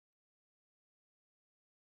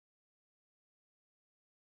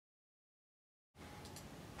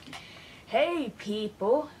Hey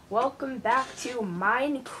people, welcome back to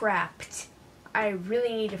Minecrapped. I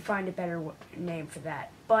really need to find a better name for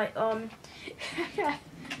that. But,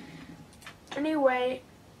 anyway,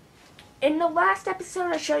 in the last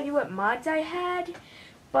episode I showed you what mods I had,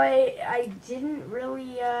 but I didn't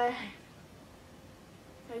really, I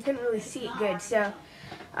couldn't really see it good, so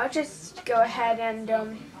I'll just go ahead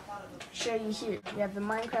and, show you here. We have the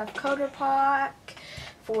Minecraft Coder Pack,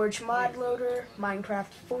 Forge Mod Loader,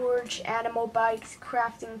 Minecraft Forge, Animal Bikes,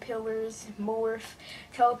 Crafting Pillars, Morph,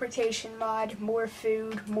 Teleportation Mod, more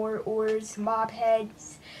food, more ores, mob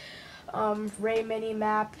heads, Ray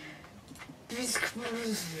Minimap,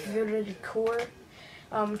 Core,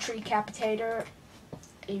 Tree Capitator,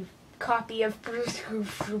 a copy of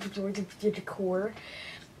Core,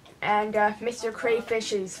 and Mr.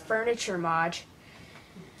 Crayfish's Furniture Mod.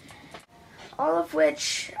 All of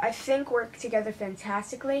which I think work together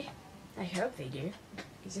fantastically. I hope they do.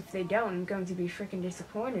 Because if they don't, I'm going to be freaking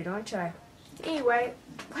disappointed, aren't I? Anyway,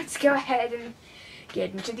 let's go ahead and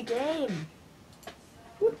get into the game.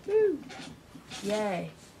 Woohoo!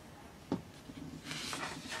 Yay.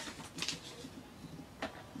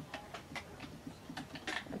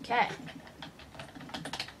 Okay.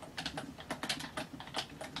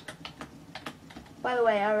 By the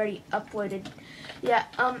way, I already uploaded. Yeah,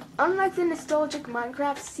 unlike the nostalgic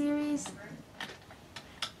Minecraft series,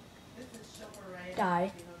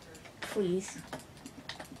 die, please.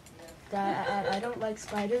 Die, I don't like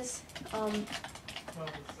spiders.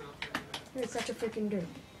 You're such a freaking dirt.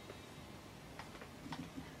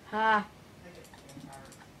 Ha.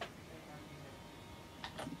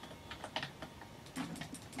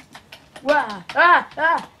 Wah! Ah!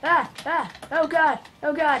 Oh God,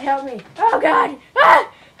 help me! Oh God! Ah!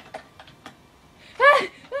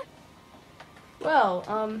 Well,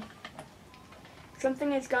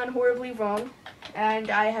 something has gone horribly wrong, and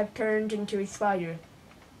I have turned into a spider.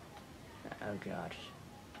 Oh God.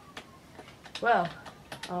 Well,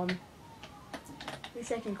 at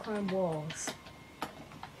least I can climb walls.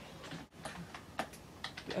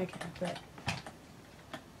 Okay, but...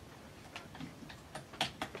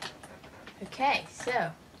 Okay,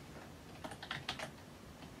 so...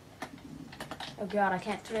 Oh God, I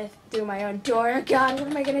can't through my own door. Oh God, what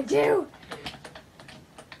am I gonna do?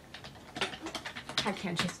 I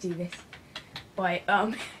can't just do this. But,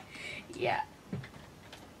 yeah.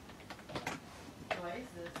 What is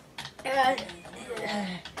this?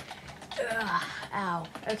 Ow.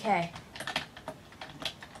 Okay.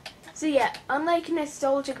 So yeah, unlike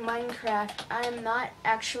nostalgic Minecraft, I am not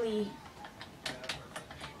actually,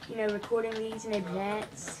 recording these in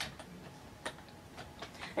advance.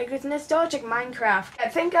 Like with nostalgic Minecraft, I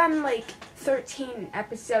think I'm like 13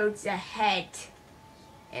 episodes ahead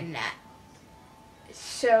in that.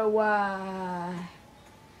 So,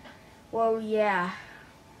 well, yeah.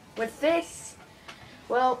 With this,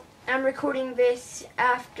 well, I'm recording this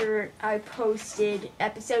after I posted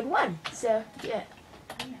episode 1, so, yeah.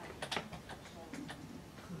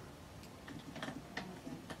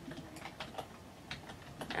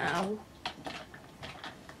 Ow.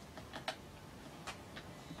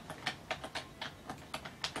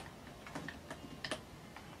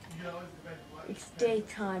 It's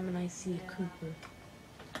daytime and I see a creeper.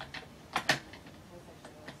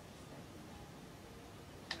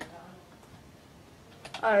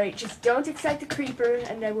 Alright, just don't excite the creeper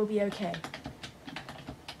and I will be okay.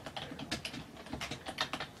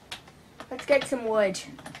 Let's get some wood.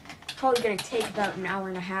 It's probably going to take about an hour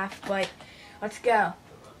and a half, but let's go.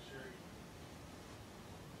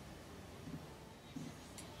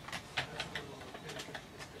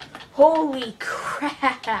 Holy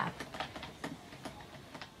crap!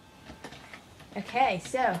 Okay,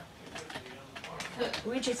 so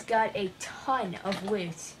we just got a ton of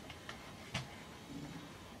loot.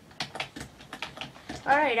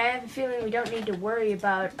 Alright, I have a feeling we don't need to worry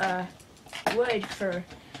about wood for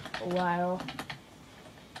a while.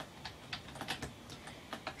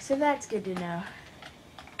 So that's good to know.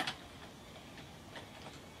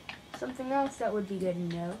 Something else that would be good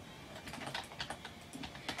to know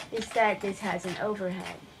is that this has an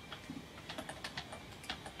overhang.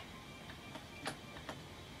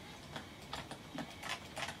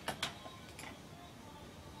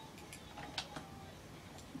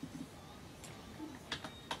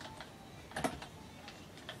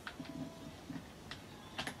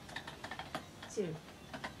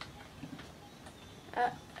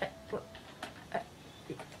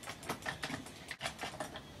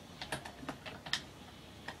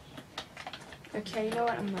 Okay, you know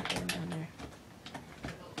what? I'm not going down there.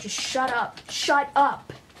 Just shut up. Shut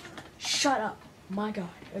up. Shut up. My God.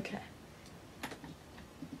 Okay.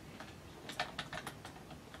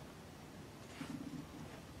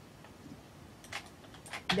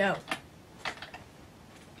 No.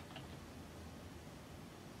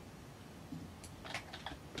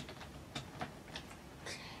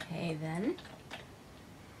 Okay then.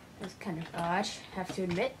 That's kind of odd, have to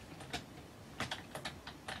admit.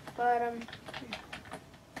 But,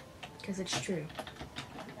 because it's true.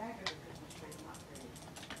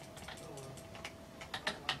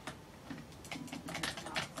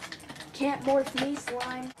 Can't morph me,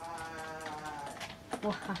 slime.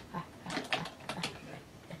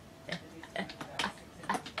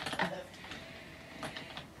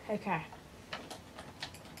 Okay.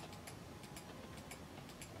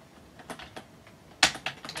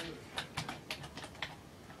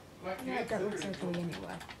 Yeah, that looks okay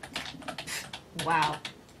anyway. Wow.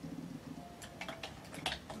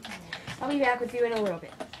 I'll be back with you in a little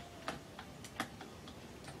bit.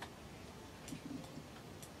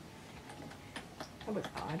 That was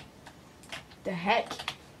odd. The heck?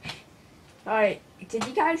 Alright, did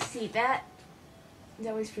you guys see that?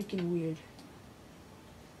 That was freaking weird.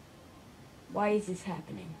 Why is this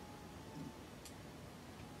happening?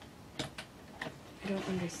 I don't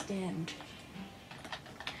understand.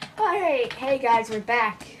 Alright, hey guys, we're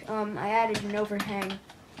back. I added an overhang.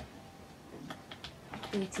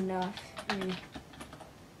 Hopefully it's enough. I'm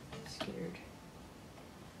scared.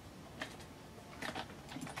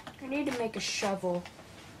 I need to make a shovel.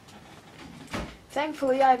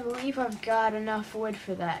 Thankfully, I believe I've got enough wood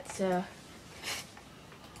for that, so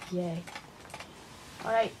yay.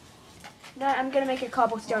 Alright, now I'm gonna make a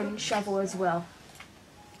cobblestone shovel as well.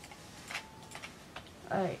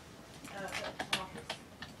 Alright.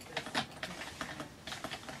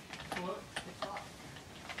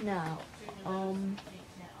 Now,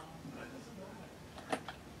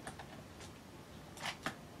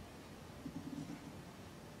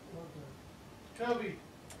 Toby.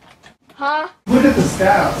 huh? Look at the sky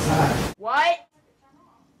outside. What?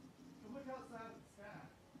 Look outside at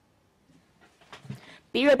the sky.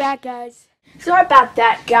 Be right back, guys. Sorry about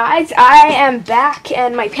that, guys. I am back,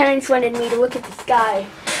 and my parents wanted me to look at the sky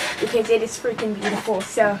because it is freaking beautiful.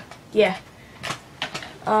 So, yeah.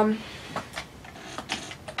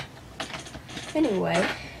 Anyway.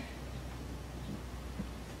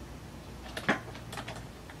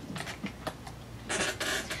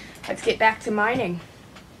 Let's get back to mining.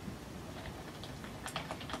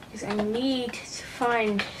 Because I need to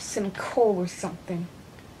find some coal or something.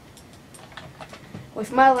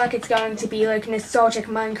 With my luck, it's going to be like nostalgic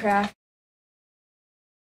Minecraft.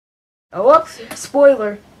 Oh, whoops!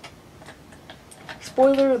 Spoiler.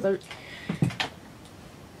 Spoiler alert.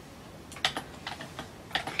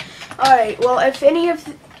 Alright, well, if any of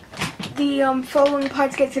the following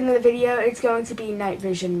parts gets into the video, it's going to be night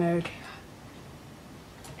vision mode.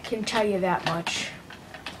 I can tell you that much.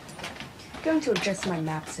 I'm going to adjust my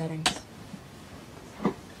map settings.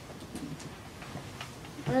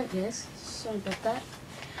 Alright, guys. Sorry about that.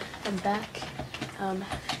 I'm back.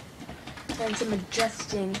 Doing some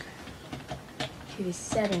adjusting to the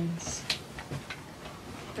settings.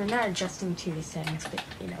 Or not adjusting to the settings, but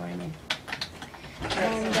you know what I mean.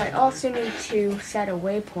 And I also need to set a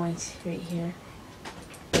waypoint right here.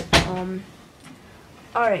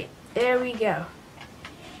 Alright, there we go.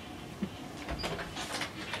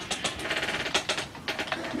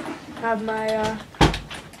 Have my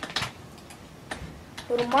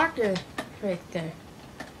little marker right there.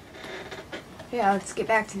 Yeah, let's get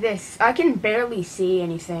back to this. I can barely see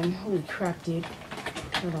anything. Holy crap, dude.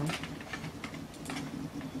 Hold on.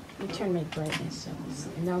 Let me turn my brightness up.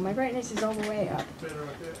 No, my brightness is all the way up.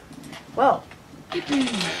 Well, if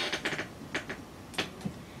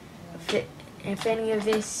any of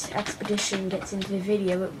this expedition gets into the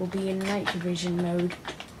video, it will be in night vision mode.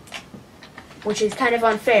 Which is kind of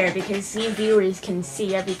unfair because you viewers can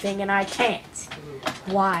see everything and I can't.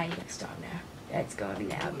 Why? Stop now. That's going to be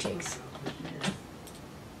the outtakes.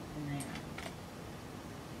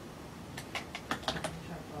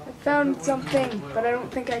 I found something, but I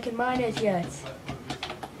don't think I can mine it yet.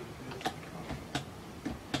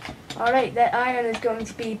 Alright, that iron is going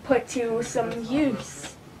to be put to some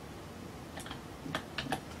use.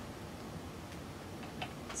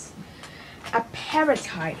 A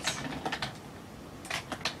peritite.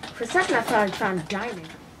 For a second I thought I found a diamond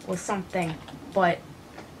or something, but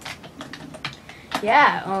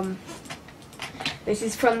yeah, this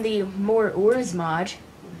is from the More Ores mod.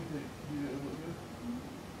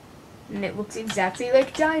 And it looks exactly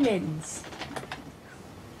like diamonds.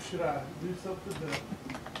 Should I do something to...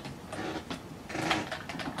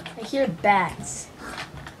 I hear bats.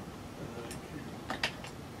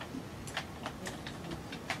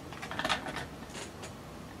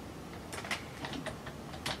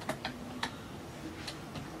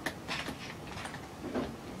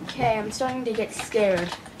 Okay, I'm starting to get scared.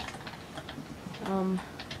 Am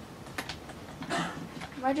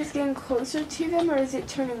I just getting closer to them, or is it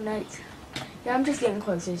turning night? Yeah, I'm just getting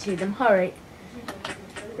closer to them. Alright.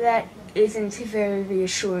 That isn't very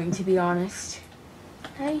reassuring, to be honest.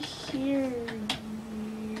 I hear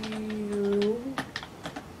you.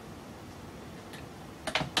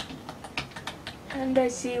 And I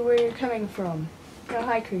see where you're coming from. Oh,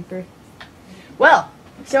 hi, creeper. Well,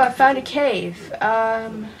 so I found a cave.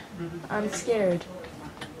 I'm scared.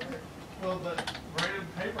 Well, the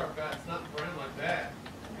brand paper I've got, it's not brand like that.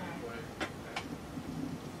 Anyway.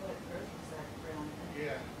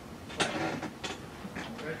 Yeah.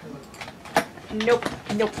 Nope.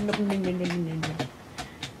 No.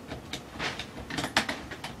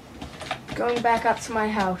 Going back up to my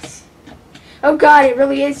house. Oh god, it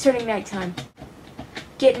really is turning nighttime.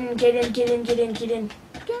 Get in.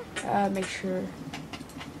 Make sure.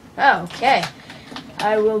 Oh, okay.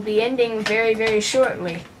 I will be ending very, very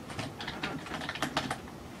shortly.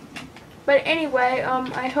 But anyway,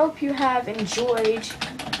 I hope you have enjoyed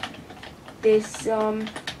this,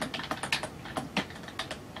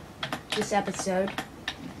 this episode.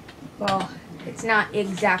 Well, it's not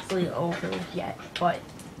exactly over yet, but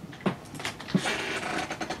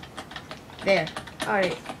there.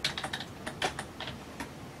 Alright.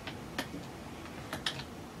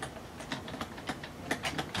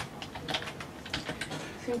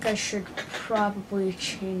 I think I should probably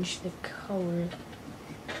change the color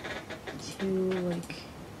to, like,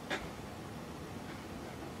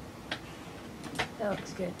 that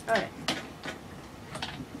looks good. Alright.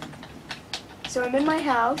 So I'm in my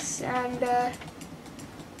house, and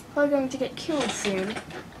probably going to get killed soon.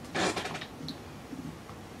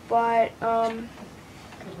 But,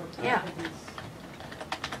 yeah.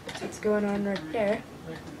 That's what's going on right there.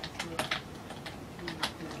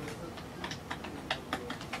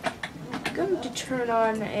 I'm going to turn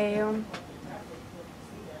on a,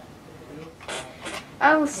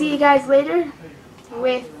 I will see you guys later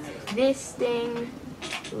with this thing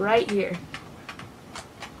right here.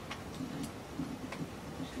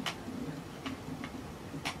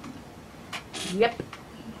 Yep,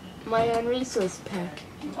 my own resource pack.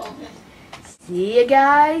 See you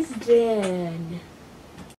guys then.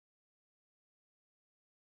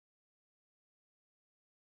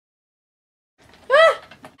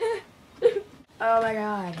 Oh my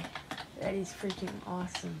god, that is freaking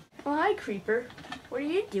awesome. Oh hi, creeper. What are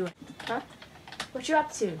you doing? Huh? What you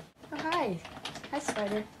up to? Oh hi. Hi,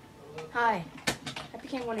 spider. Hi. I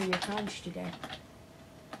became one of your friends today.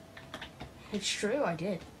 It's true, I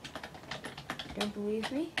did. Don't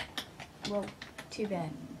believe me? Well, too bad.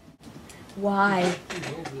 Why?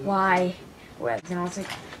 Well, then I was like,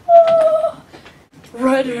 oh!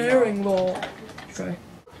 Red herring roll. Sorry.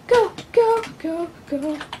 Go.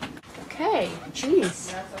 Okay,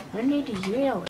 jeez. I need to yell.